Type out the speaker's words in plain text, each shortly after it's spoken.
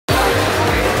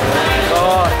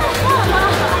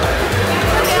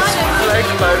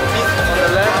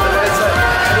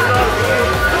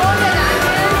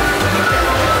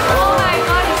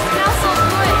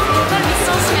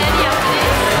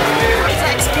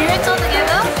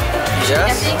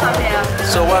Yes. Definitely come here.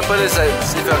 So what happened is that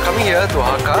if you're coming here to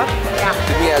Oaxaca, Yeah.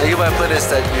 to me, Ali, what happened is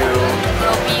that you...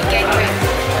 Will be gang raped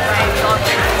by your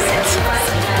sets.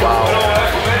 Wow.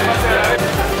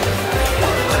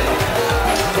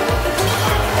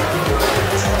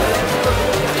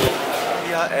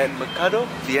 We are at Mercado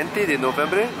Diente de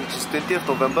Noviembre, which is 20th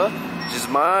November, which is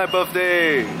my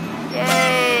birthday.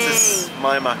 Yay! This is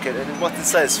my market, and what's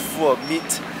inside is full of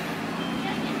meat.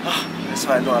 That's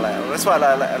why I know I like. That's why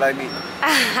I like meat.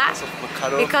 Because of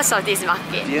Mercado Because of this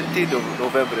market. Diente de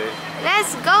Noviembre.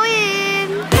 Let's go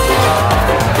in!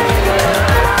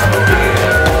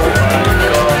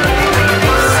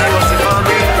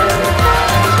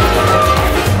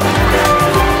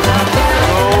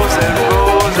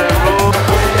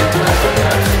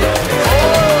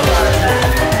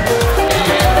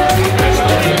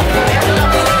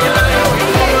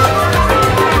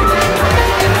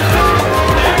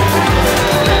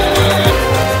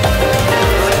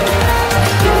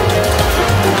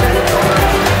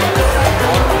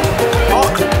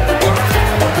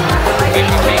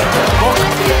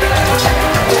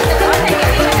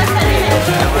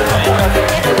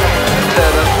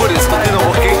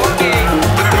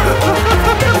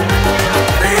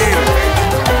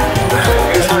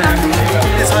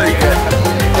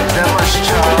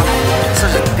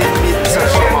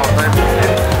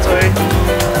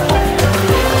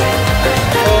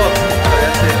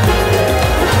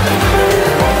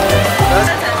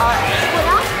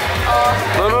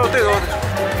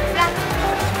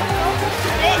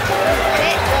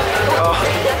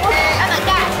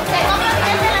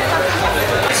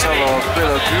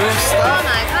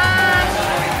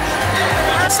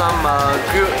 Some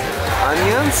grilled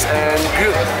onions and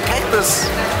grilled cactus.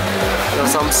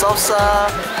 There's some salsa,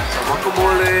 some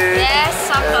guacamole, Yes,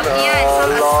 some and tortilla and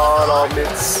some a lot of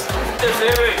meats.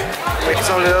 Making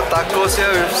some little tacos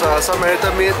here with some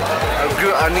marinated meat,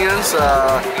 grilled onions,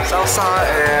 salsa,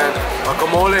 and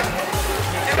guacamole.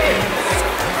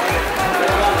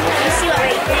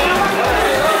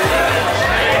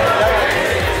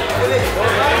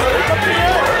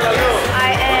 I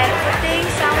am putting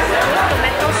some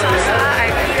tomato salsa. I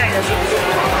really like the sauce.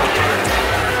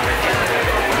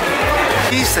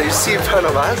 These that you see in front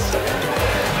of us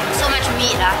So much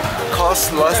meat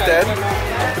cost less than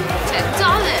 $10.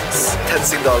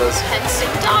 $10.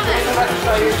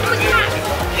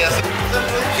 Yes.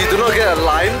 You do not get a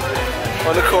line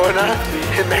on the corner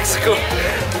in Mexico.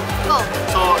 Go.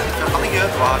 So if you're coming here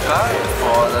to Oaxaca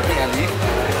for the meat and leaf,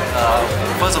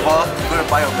 first of all, you're going to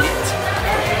buy your meat.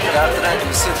 Then after that, you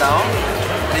sit down.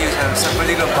 Then you have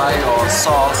separately go buy your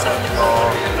sauce and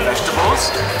your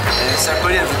vegetables. And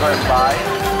separately you have to go and buy.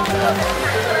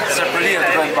 Separately you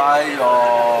have to go and buy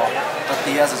your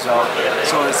tortillas as well.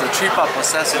 So it's a 3-part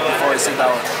process before you sit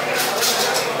down.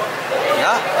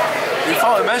 Yeah. We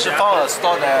managed to find a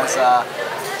store that has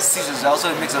seats as well,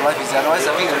 so it makes the life easier. Otherwise,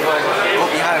 I think you go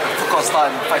behind the food court stall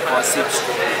and fight for a seat.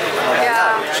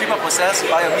 Yeah. 3-part process: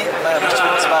 buy your meat, buy your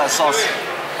vegetables, buy your sauce.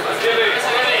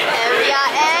 And we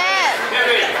are at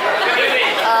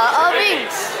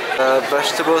Irving's.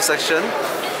 Vegetable section,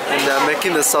 and they're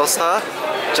making the salsa,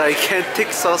 gigantic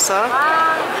salsa.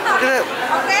 Look at that.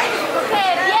 Okay,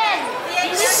 bien.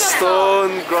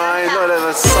 Stone grind, not that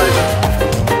much cider.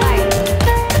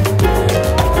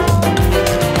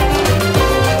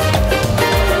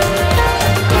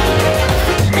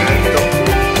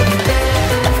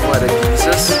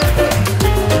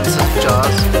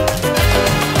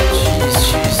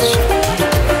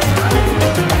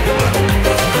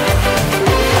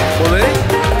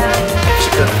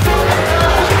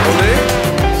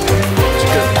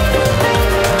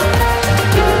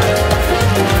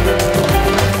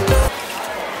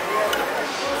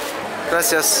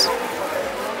 Gracias.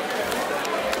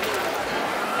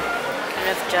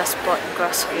 I've just bought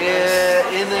grasshoppers.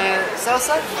 In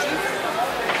salsa?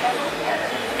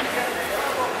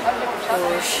 So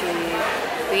she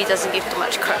really doesn't give too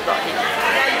much crap about him.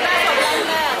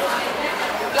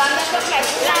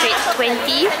 Paid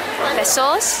 20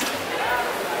 pesos.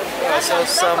 Also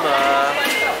some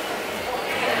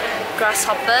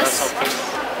Grasshoppers.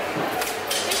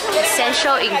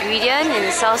 Essential ingredient in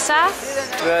the salsa.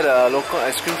 We're at a local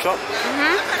ice cream shop.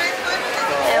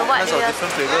 And what Lots of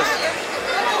different flavors.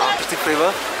 Artistic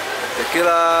flavor.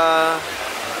 Tequila,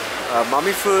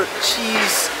 mummy fruit,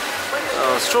 cheese,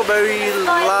 strawberry,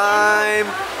 lime,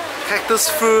 cactus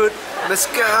fruit,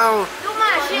 mezcal,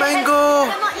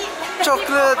 mango,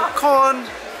 chocolate, corn,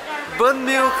 burnt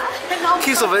milk,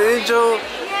 kiss of an angel,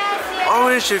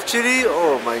 orange with chili.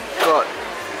 Oh my god.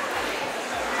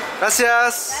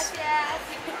 Gracias.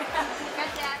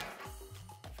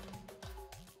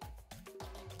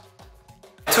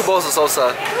 2 bowls of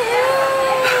salsa.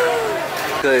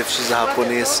 If she's a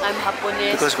Japanese. I'm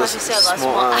Japanese. Because she got I got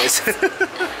small eyes.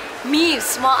 Me,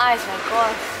 small eyes, my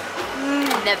god.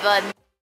 Never.